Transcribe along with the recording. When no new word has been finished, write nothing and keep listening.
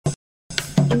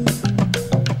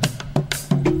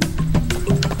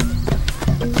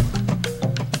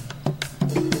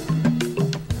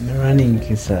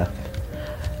is a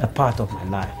part of my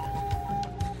life.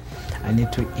 I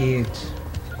need to eat,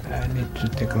 I need to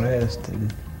take rest,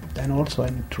 and then also I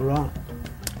need to run.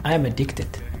 I am addicted,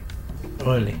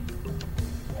 really.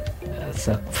 It's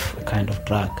a kind of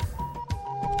drug.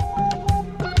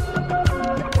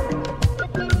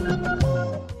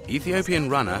 Ethiopian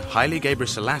runner Haile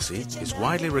Gebrselassie is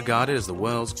widely regarded as the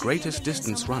world's greatest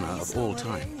distance runner of all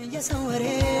time.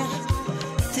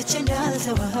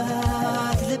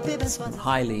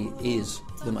 Haile is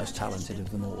the most talented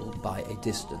of them all by a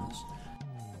distance.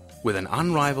 With an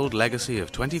unrivaled legacy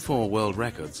of 24 world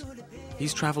records,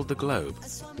 he's travelled the globe,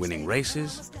 winning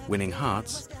races, winning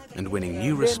hearts, and winning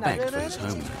new respect for his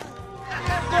homeland.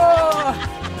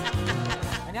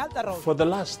 For the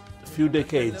last few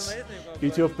decades,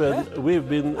 Ethiopia, we've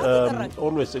been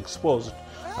always exposed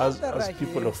as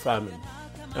people of famine.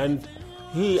 And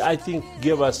he, I think,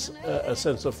 gave us a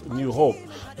sense of new hope,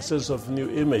 a sense of new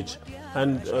image,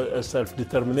 and a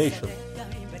self-determination.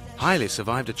 Haile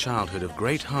survived a childhood of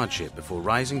great hardship before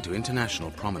rising to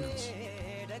international prominence.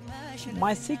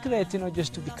 My secret,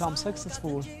 just to become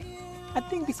successful, I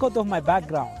think because of my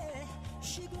background.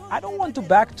 I don't want to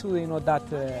back to,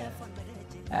 that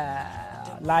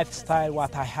lifestyle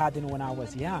what I had when I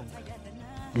was young.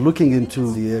 Looking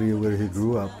into the area where he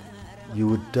grew up, you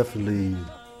would definitely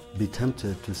be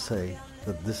tempted to say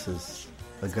that this is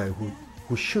a guy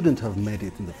who shouldn't have made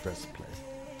it in the first place.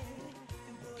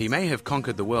 He may have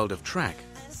conquered the world of track,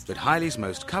 but Haile's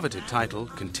most coveted title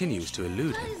continues to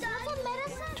elude him.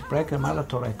 To break a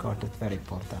marathon record is very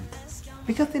important.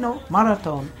 Because,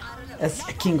 marathon is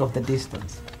a king of the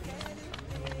distance.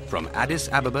 From Addis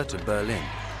Ababa to Berlin,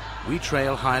 we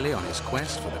trail Haile on his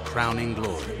quest for the crowning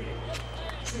glory.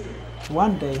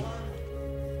 One day,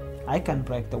 I can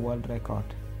break the world record.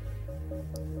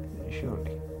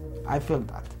 Surely. I feel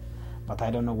that, but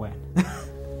I don't know when.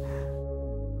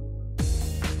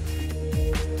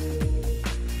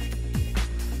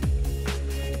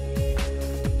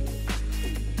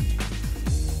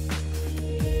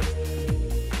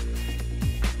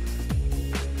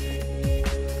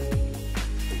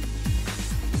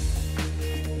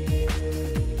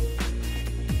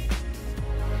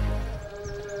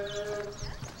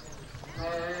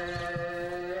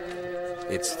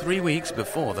 It's 3 weeks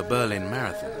before the Berlin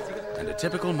Marathon and a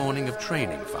typical morning of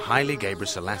training for Haile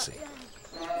Gebrselassie.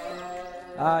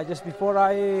 Just before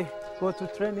I go to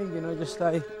training,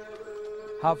 I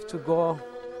have to go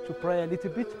to pray a little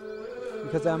bit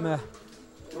because I'm a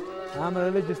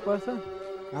religious person.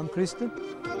 I'm Christian.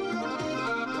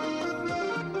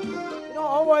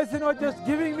 Always, just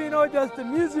giving me, just the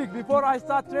music before I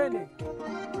start training.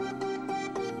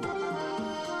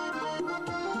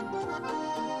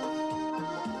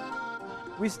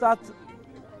 We start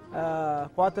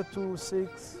 5:45,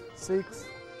 6.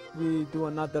 We do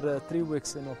another 3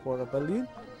 weeks, for Berlin.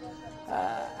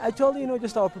 Actually,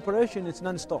 just our preparation is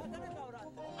non-stop.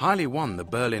 Haile won the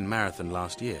Berlin Marathon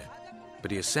last year,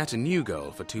 but he has set a new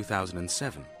goal for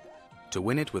 2007, to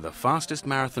win it with the fastest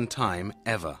marathon time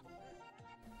ever.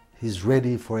 He's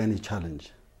ready for any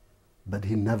challenge, but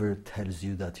he never tells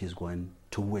you that he's going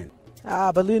to win.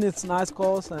 Berlin is a nice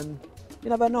course, and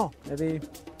you never know. Maybe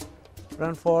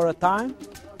run for a time.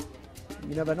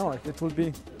 You never know. If it will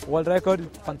be world record,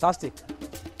 fantastic.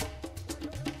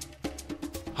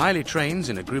 Haile trains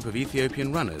in a group of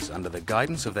Ethiopian runners under the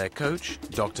guidance of their coach,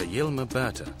 Dr. Yilma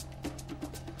Berta.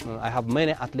 I have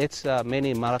many athletes,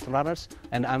 many marathon runners,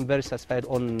 and I'm very satisfied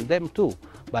on them too.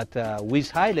 But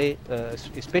with Haile,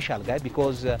 a special guy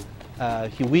because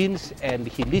he wins and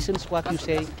he listens what you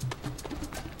say.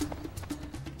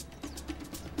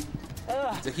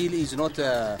 The hill is not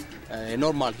a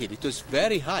normal hill. It was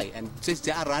very high, and since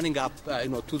they are running up,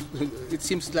 it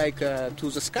seems like to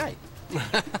the sky.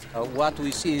 What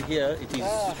we see here, it is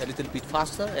a little bit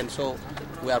faster, and so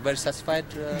we are very satisfied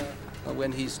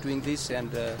when he's doing this, and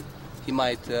he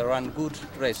might run good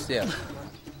race there.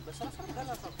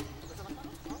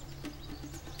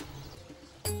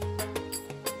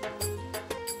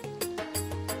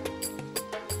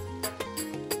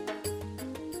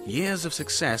 Years of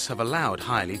success have allowed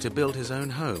Haile to build his own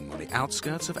home on the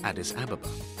outskirts of Addis Ababa.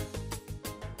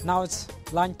 Now it's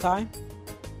lunch time.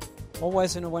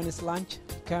 Always, when it's lunch,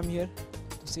 come here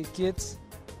to see kids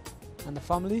and the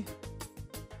family.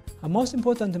 And most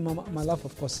important in my life,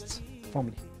 of course, it's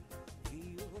family.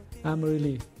 I'm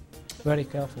really very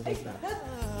careful with that.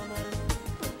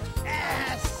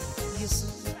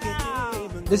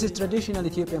 This is traditional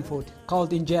Ethiopian food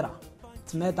called injera.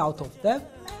 It's made out of deb.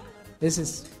 This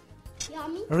is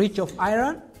rich of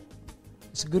iron.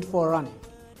 It's good for running.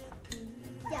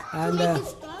 Yeah, And to make you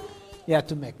strong. yeah,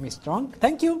 to make me strong.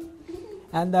 Thank you.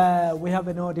 And we have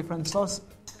different sauce.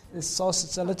 This sauce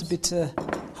is a little bit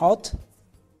hot.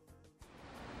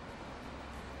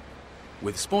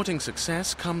 With sporting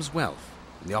success comes wealth,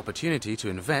 and the opportunity to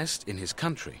invest in his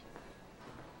country.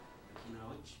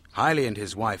 Haile and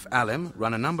his wife Alim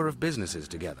run a number of businesses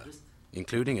together,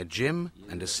 including a gym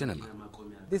and a cinema.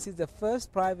 This is the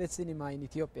first private cinema in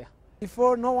Ethiopia.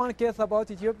 Before, no one cares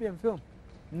about Ethiopian film.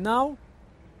 Now,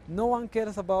 no one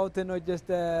cares about just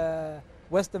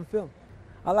Western film.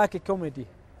 I like a comedy.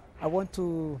 I want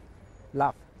to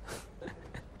laugh.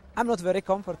 I'm not very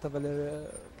comfortable,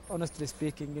 honestly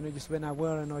speaking. Just when I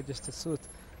wear, just a suit.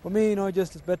 For me,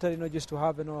 just it's better, just to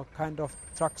have, kind of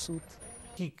tracksuit.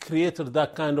 He created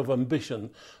that kind of ambition,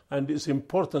 and it's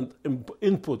important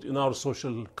input in our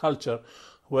social culture,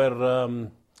 where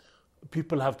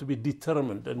people have to be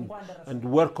determined and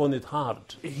work on it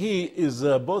hard. He is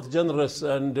both generous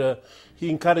and he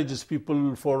encourages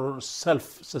people for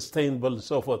self-sustainable and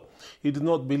so forth. He did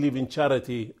not believe in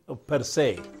charity per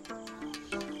se.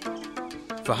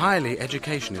 For Haile,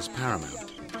 education is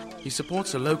paramount. He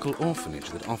supports a local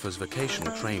orphanage that offers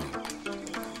vocational training.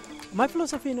 My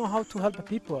philosophy, how to help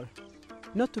people,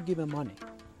 not to give him money.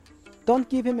 Don't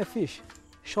give him a fish,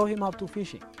 show him how to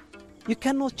fishing. You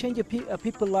cannot change a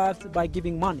people's lives by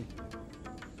giving money.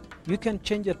 You can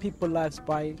change a people's lives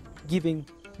by giving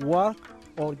work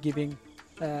or giving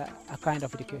a kind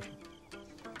of education.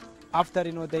 After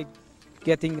they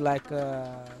getting like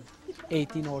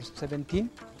 18 or 17,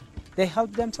 they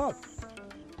help themselves.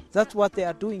 That's what they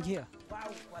are doing here.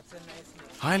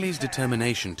 Haile's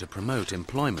determination to promote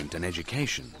employment and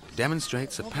education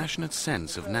demonstrates a passionate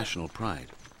sense of national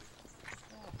pride,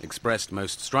 expressed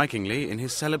most strikingly in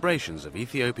his celebrations of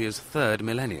Ethiopia's third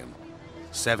millennium,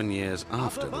 7 years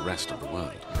after the rest of the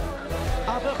world.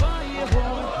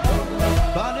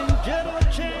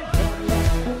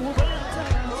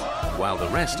 While the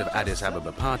rest of Addis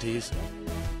Ababa parties,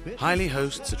 Haile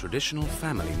hosts a traditional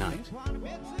family night.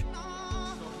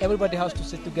 Everybody has to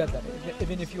sit together,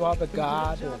 even if you have a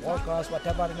guard or workers,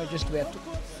 whatever, just we have to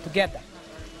together.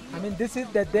 I mean, this is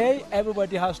the day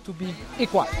everybody has to be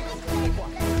equal.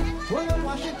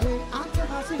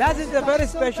 That is a very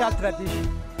special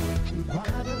tradition.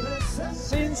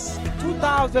 Since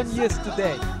 2,000 years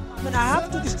today, I mean, I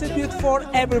have to distribute for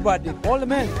everybody, all the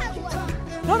men.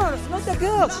 No, it's not the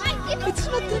girls. It's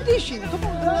not tradition. Come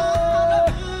on.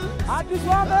 Addis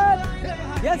woman.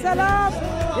 Yes, salam.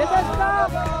 Yes,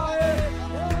 salam.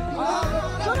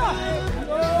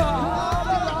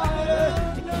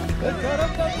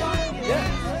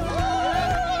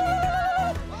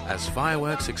 As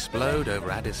fireworks explode over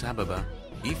Addis Ababa,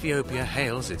 Ethiopia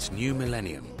hails its new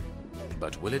millennium.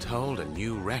 But will it hold a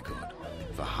new record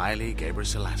for Haile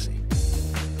Gebrselassie?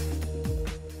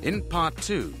 In part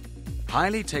 2,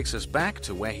 Haile takes us back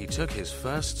to where he took his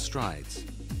first strides.